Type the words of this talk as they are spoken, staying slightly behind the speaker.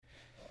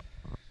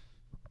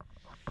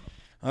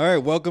All right,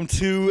 welcome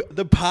to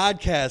the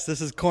podcast.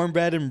 This is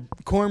Cornbread and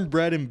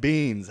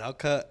Beans. I'll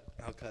cut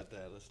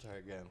that. Let's start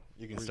again.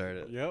 You can start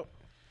it. Yep.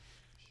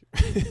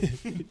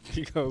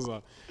 He goes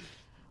on.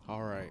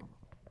 All right.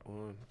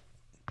 1,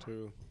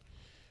 2.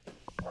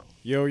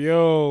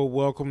 Yo,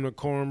 welcome to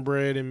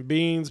Cornbread and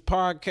Beans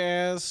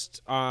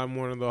podcast. I'm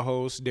one of the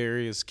hosts,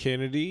 Darius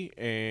Kennedy,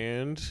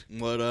 and...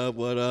 What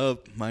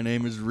up? My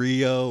name is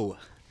Rio.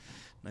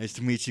 Nice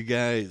to meet you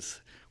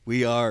guys.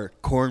 We are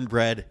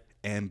Cornbread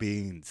and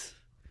Beans.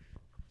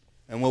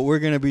 And what we're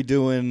going to be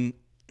doing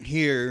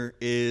here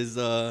is,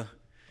 podcasting.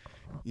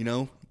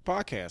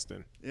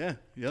 Yeah.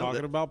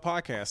 Talking about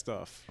podcast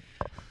stuff.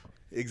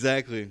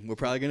 Exactly. We're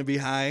probably going to be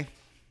high.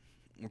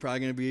 We're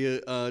probably going to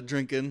be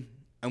drinking.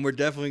 And we're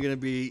definitely going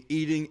to be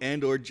eating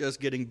and or just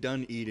getting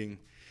done eating,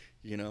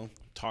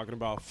 Talking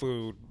about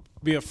food.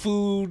 Be a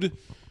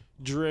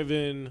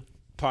food-driven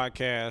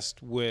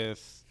podcast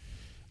with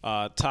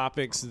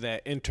topics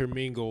that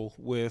intermingle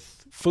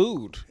with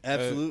food.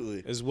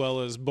 Absolutely. As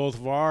well as both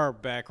of our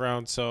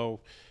backgrounds.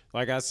 So,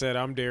 like I said,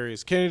 I'm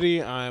Darius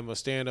Kennedy. I'm a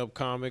stand-up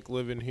comic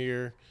living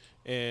here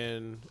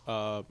in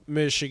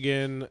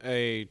Michigan,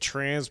 a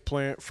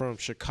transplant from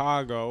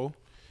Chicago.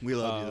 We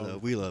love you, though.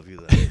 We love you,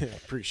 though.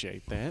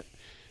 Appreciate that.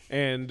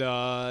 And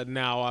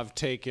now I've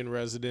taken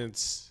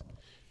residence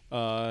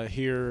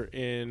here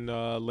in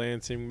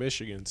Lansing,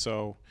 Michigan.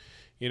 So,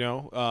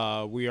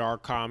 we are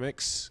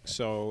comics,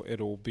 so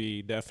it'll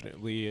be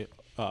definitely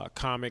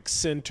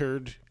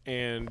comic-centered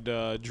and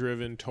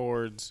driven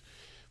towards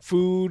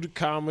food,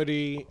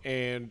 comedy,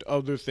 and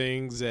other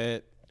things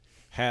that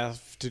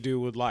have to do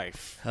with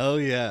life. Hell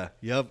yeah.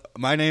 Yep.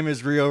 My name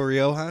is Rio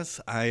Riojas.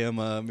 I am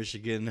a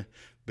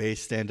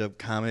Michigan-based stand-up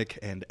comic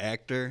and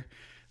actor.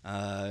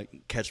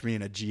 Catch me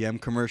in a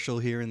GM commercial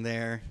here and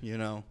there,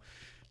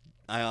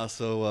 I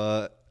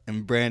also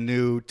am brand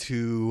new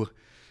to...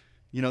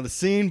 the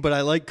scene, but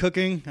I like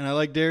cooking, and I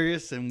like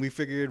Darius, and we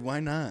figured, why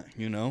not,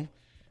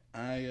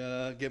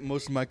 I get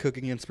most of my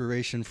cooking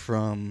inspiration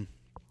from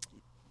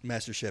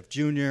MasterChef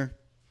Junior,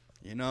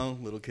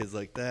 little kids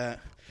like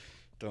that,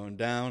 throwing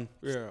down.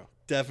 Yeah.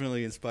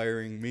 Definitely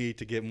inspiring me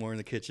to get more in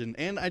the kitchen,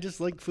 and I just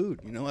like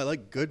food, I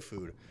like good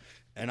food.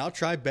 And I'll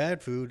try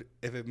bad food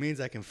if it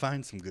means I can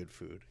find some good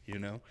food,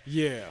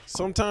 Yeah.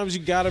 Sometimes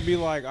you got to be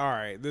like, all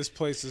right, this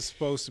place is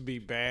supposed to be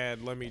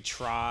bad. Let me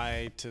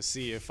try to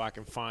see if I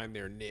can find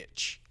their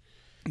niche.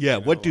 Yeah,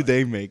 what do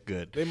they make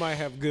good? They might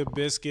have good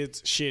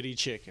biscuits, shitty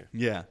chicken.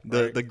 Yeah,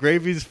 right? the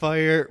gravy's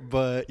fire,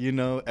 but,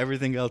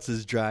 everything else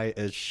is dry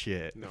as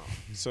shit. No.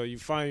 So you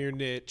find your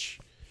niche.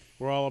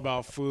 We're all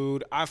about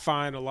food. I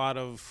find a lot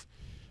of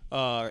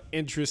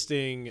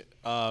interesting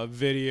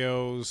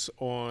videos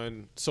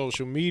on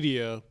social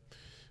media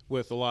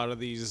with a lot of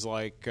these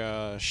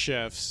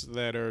chefs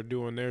that are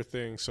doing their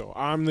thing. So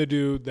I'm the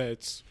dude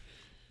that's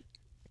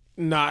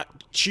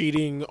not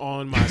cheating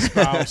on my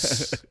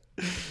spouse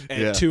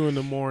at 2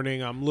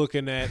 a.m. I'm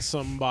looking at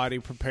somebody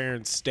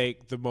preparing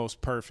steak the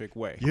most perfect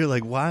way. You're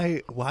like,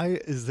 why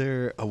is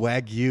there a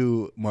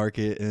Wagyu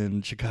market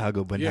in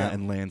Chicago but not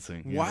in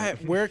Lansing? Why?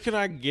 Where can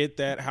I get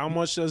that? How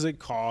much does it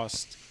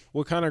cost?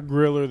 What kind of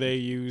grill are they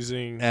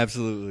using?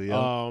 Absolutely.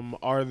 Yeah.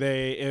 Are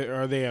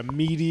they a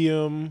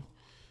medium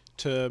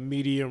to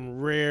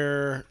medium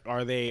rare?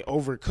 Are they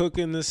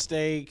overcooking the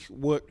steak?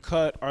 What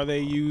cut are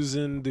they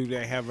using? Do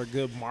they have a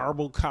good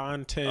marble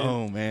content?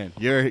 Oh man,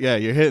 you're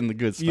hitting the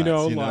good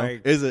spots.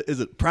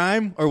 Is it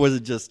prime or was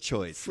it just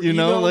choice? What did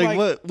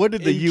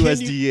the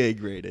USDA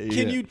grade it?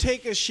 Can you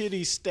take a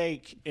shitty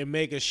steak and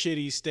make a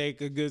shitty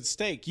steak a good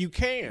steak? You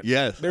can.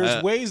 Yes.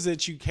 There's ways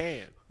that you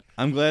can.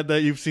 I'm glad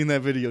that you've seen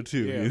that video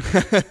too,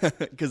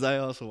 because I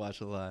also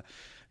watch a lot.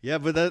 Yeah,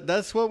 but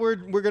that's what we're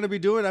gonna be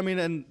doing. I mean,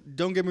 and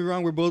don't get me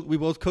wrong, we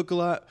both cook a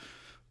lot,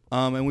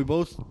 and we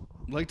both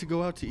like to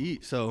go out to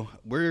eat. So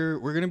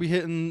we're gonna be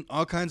hitting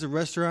all kinds of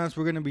restaurants.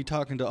 We're gonna be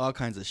talking to all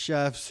kinds of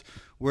chefs.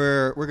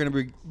 We're gonna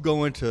be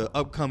going to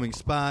upcoming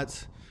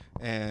spots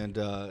and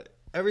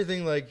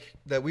everything like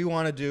that we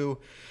want to do.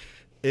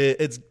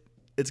 It's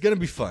gonna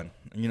be fun.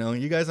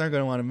 You guys aren't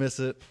gonna want to miss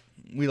it.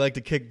 We like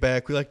to kick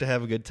back. We like to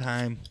have a good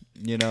time,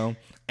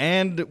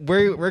 and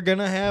we're going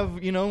to have,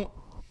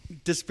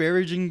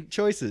 disparaging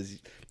choices.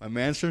 My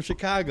man's from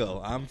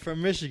Chicago. I'm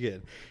from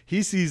Michigan.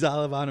 He sees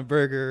olive on a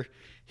burger.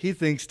 He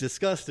thinks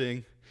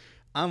disgusting.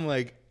 I'm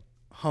like,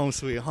 home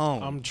sweet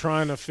home. I'm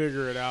trying to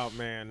figure it out,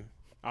 man.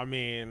 I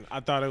mean, I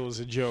thought it was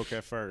a joke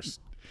at first.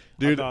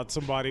 Dude, I thought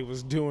somebody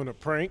was doing a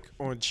prank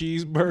on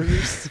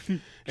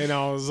cheeseburgers, and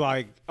I was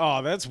like,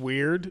 oh, that's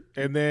weird.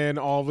 And then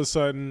all of a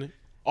sudden...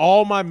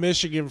 all my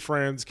Michigan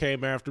friends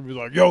came after me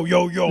like, yo,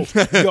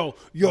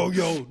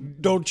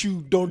 don't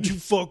you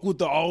fuck with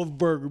the Olive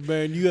Burger,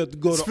 man. You have to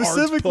go to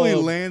specifically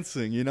Art's Pub.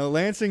 Lansing.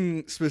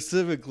 Lansing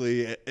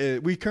specifically,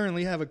 we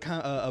currently have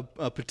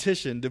a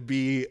petition to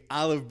be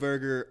Olive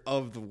Burger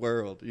of the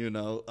world, And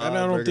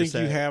I don't think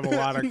you have a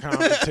lot of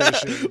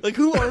competition. Like,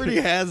 who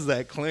already has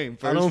that claim,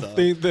 first I don't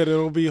think that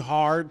it'll be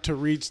hard to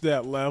reach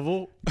that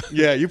level.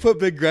 Yeah, you put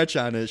Big Gretch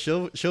on it.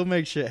 She'll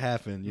make shit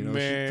happen.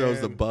 Man. She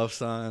throws the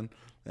buffs on.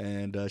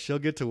 and she'll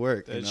get to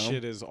work. That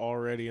shit is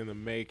already in the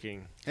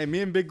making. Hey,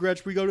 me and Big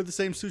Gretch, we go to the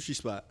same sushi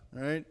spot.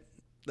 All right,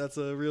 that's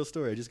a real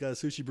story. I just got a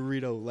sushi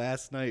burrito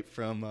last night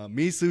from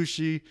Me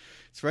Sushi.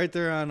 It's right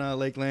there on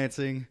Lake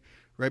Lansing,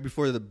 right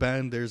before the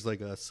bend. There's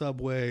like a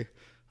Subway,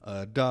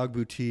 a dog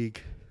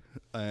boutique,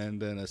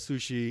 and then a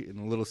sushi and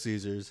a Little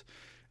Caesars.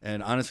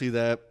 And honestly,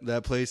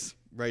 that place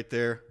right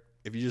there,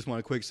 if you just want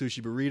a quick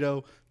sushi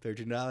burrito,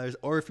 $13,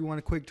 or if you want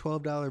a quick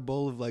 $12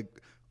 bowl of like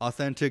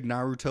authentic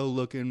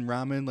Naruto-looking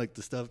ramen, like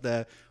the stuff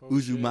that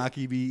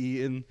Uzumaki be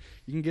eating,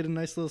 you can get a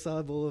nice little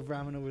solid bowl of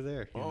ramen over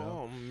there. You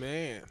know?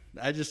 Man.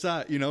 I just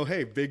thought,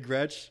 hey, Big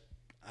Gretch,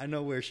 I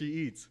know where she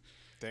eats.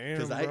 Damn,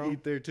 because I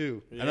eat there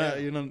too. Yeah.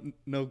 And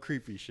no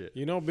creepy shit.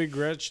 Big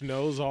Gretch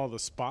knows all the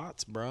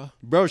spots, bro.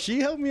 Bro,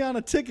 she helped me on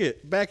a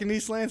ticket back in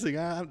East Lansing.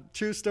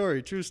 True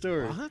story.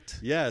 What?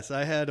 Yes,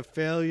 I had a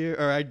failure,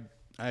 or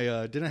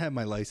I didn't have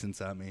my license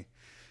on me,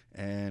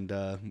 and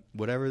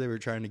whatever they were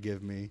trying to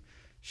give me,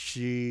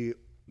 she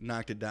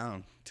knocked it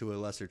down to a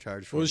lesser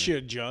charge for me. Was she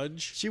a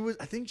judge?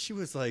 I think she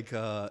was like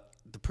the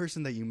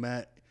person that you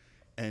met,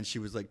 and she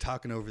was like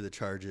talking over the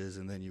charges,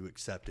 and then you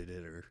accepted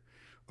it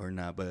or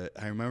not. But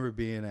I remember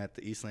being at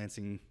the East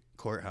Lansing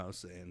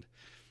courthouse, and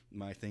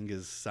my thing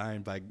is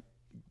signed by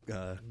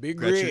Big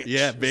Gretch.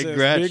 Yeah, Big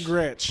Gretch. Big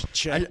Gretch.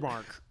 Check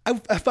mark.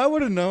 If I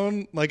would have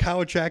known like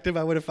how attractive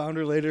I would have found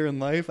her later in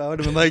life, I would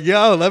have been like,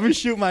 "Yo, let me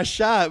shoot my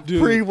shot,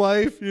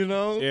 pre-wife."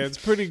 Yeah, it's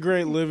pretty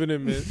great living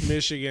in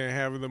Michigan and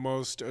having the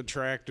most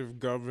attractive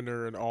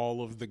governor in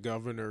all of the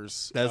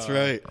governors. That's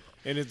right.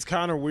 And it's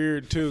kind of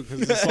weird too,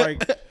 because it's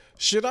like,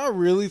 should I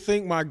really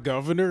think my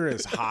governor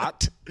is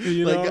hot?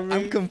 You know what I mean?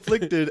 I'm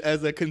conflicted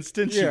as a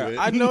constituent.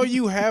 Yeah, I know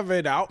you have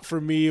it out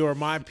for me or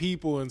my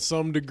people in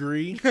some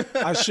degree.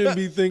 I shouldn't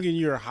be thinking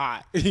you're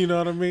hot. You know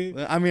what I mean?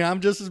 I mean,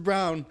 I'm just as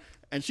brown,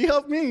 and she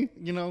helped me.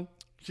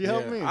 She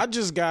helped me. I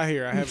just got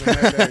here. I haven't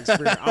had that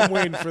experience. I'm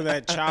waiting for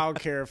that child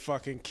care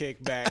fucking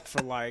kickback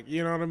for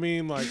you know what I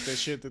mean? Like the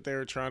shit that they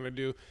were trying to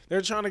do.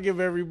 They're trying to give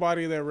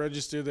everybody that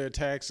registered their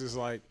taxes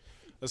like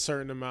a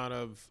certain amount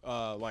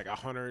of like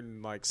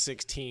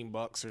 $116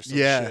 or some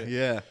shit.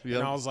 Yeah. And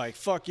I was like,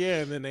 fuck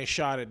yeah. And then they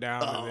shot it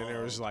down, and then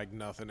there was like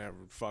nothing ever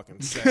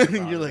fucking said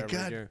about You're it like, ever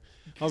God. again.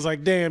 I was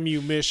like, damn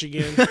you,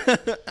 Michigan. I You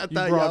thought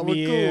brought y'all were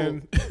me cool.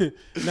 in.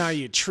 Now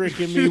you're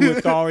tricking me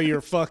with all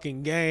your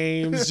fucking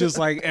games, just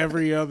like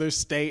every other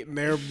state and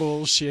their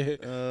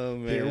bullshit. Oh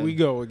man, Here we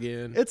go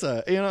again. It's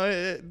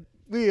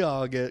we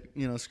all get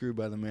screwed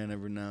by the man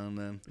every now and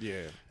then.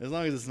 Yeah. As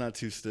long as it's not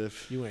too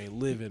stiff. You ain't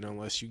living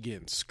unless you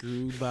getting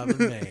screwed by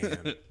the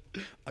man.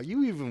 Are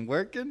you even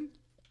working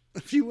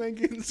if you ain't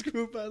getting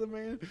screwed by the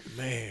man?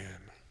 Man.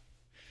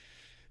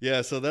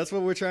 Yeah, so that's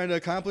what we're trying to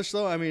accomplish,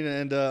 though. I mean,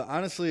 and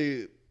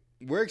honestly,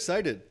 we're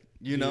excited.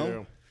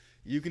 You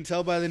can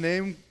tell by the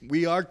name,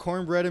 we are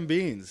Cornbread and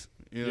Beans.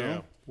 You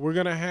know? We're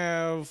going to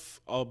have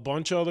a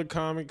bunch of other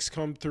comics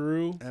come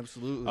through.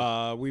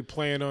 Absolutely. We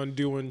plan on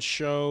doing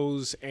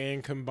shows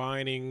and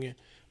combining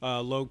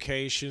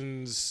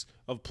locations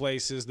of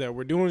places that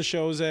we're doing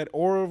shows at,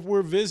 or if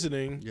we're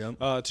visiting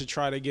to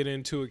try to get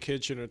into a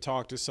kitchen or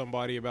talk to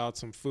somebody about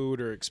some food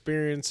or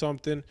experience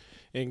something,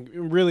 and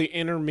really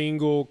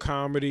intermingle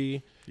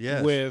comedy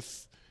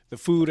with the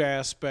food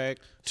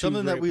aspect.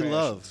 Something that we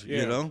love,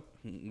 Yeah.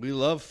 We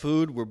love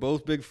food. We're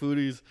both big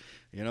foodies.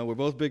 We're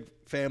both big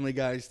family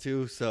guys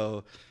too.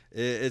 So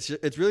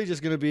it's really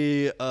just going to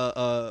be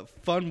a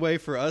fun way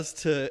for us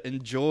to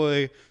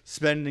enjoy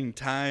spending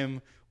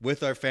time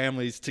with our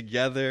families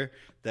together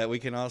that we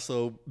can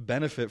also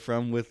benefit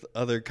from with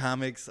other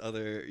comics,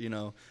 other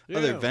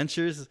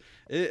ventures.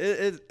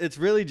 It's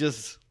really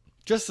just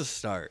a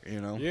start,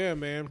 Yeah,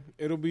 man.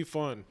 It'll be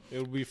fun.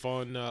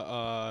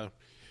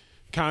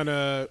 Kind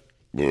of.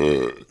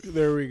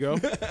 There we go.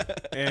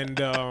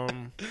 And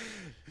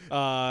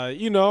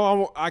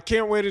I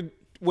can't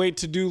wait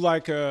to do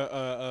like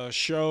a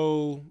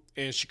show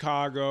in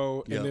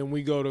Chicago, and then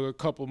we go to a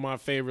couple of my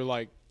favorite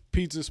like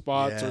pizza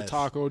spots or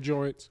taco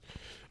joints,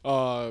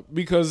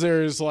 because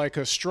there's like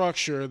a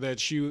structure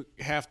that you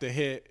have to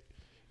hit,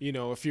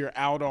 if you're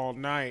out all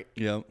night.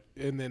 Yep.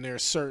 And then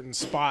there's certain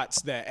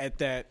spots that at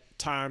that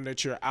time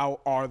that you're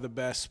out are the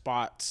best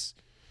spots.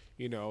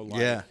 And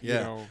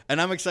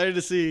I'm excited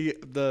to see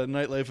the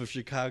nightlife of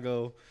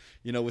Chicago,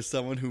 with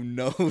someone who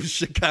knows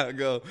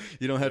Chicago.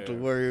 You don't have to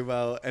worry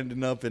about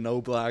ending up in O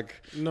Block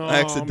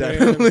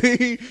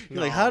accidentally.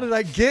 You're like, how did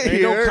I get Ain't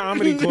here? No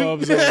comedy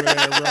clubs over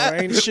there, bro.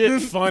 Ain't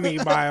shit funny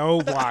by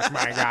O Block,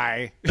 my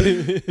guy.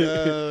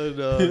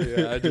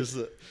 I just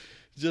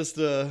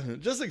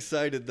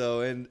excited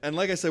though, and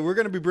like I said, we're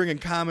gonna be bringing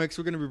comics,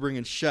 we're gonna be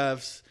bringing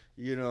chefs.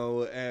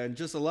 And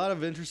just a lot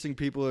of interesting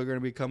people are going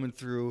to be coming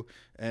through,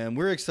 and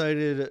we're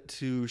excited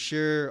to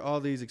share all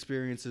these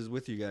experiences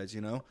with you guys.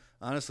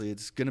 Honestly,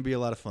 it's going to be a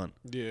lot of fun.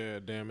 Yeah,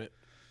 damn it.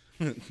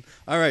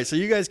 All right, so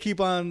you guys keep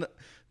on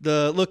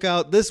the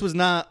lookout. This was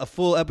not a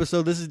full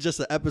episode. This is just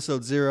an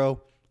episode 0.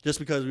 just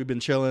because we've been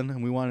chilling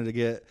and we wanted to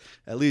get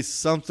at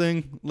least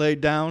something laid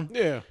down.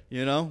 Yeah.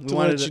 You know, we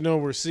wanted to let you know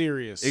we're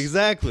serious.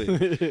 Exactly.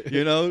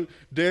 You know,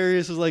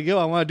 Darius was like, yo,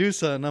 I want to do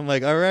something. I'm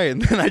like, all right.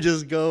 And then I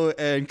just go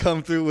and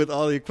come through with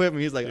all the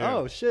equipment. He's like,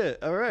 oh,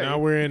 shit. All right. Now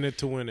we're in it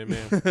to win it,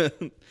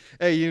 man.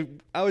 Hey,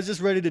 I was just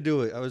ready to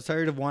do it. I was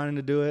tired of wanting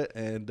to do it.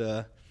 And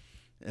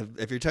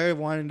if you're tired of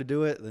wanting to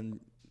do it,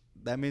 then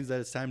that means that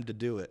it's time to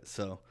do it.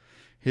 So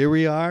here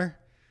we are.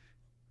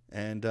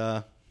 And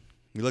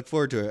we look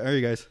forward to it. All right,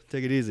 you guys.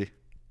 Take it easy.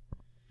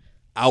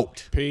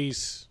 Out.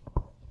 Peace.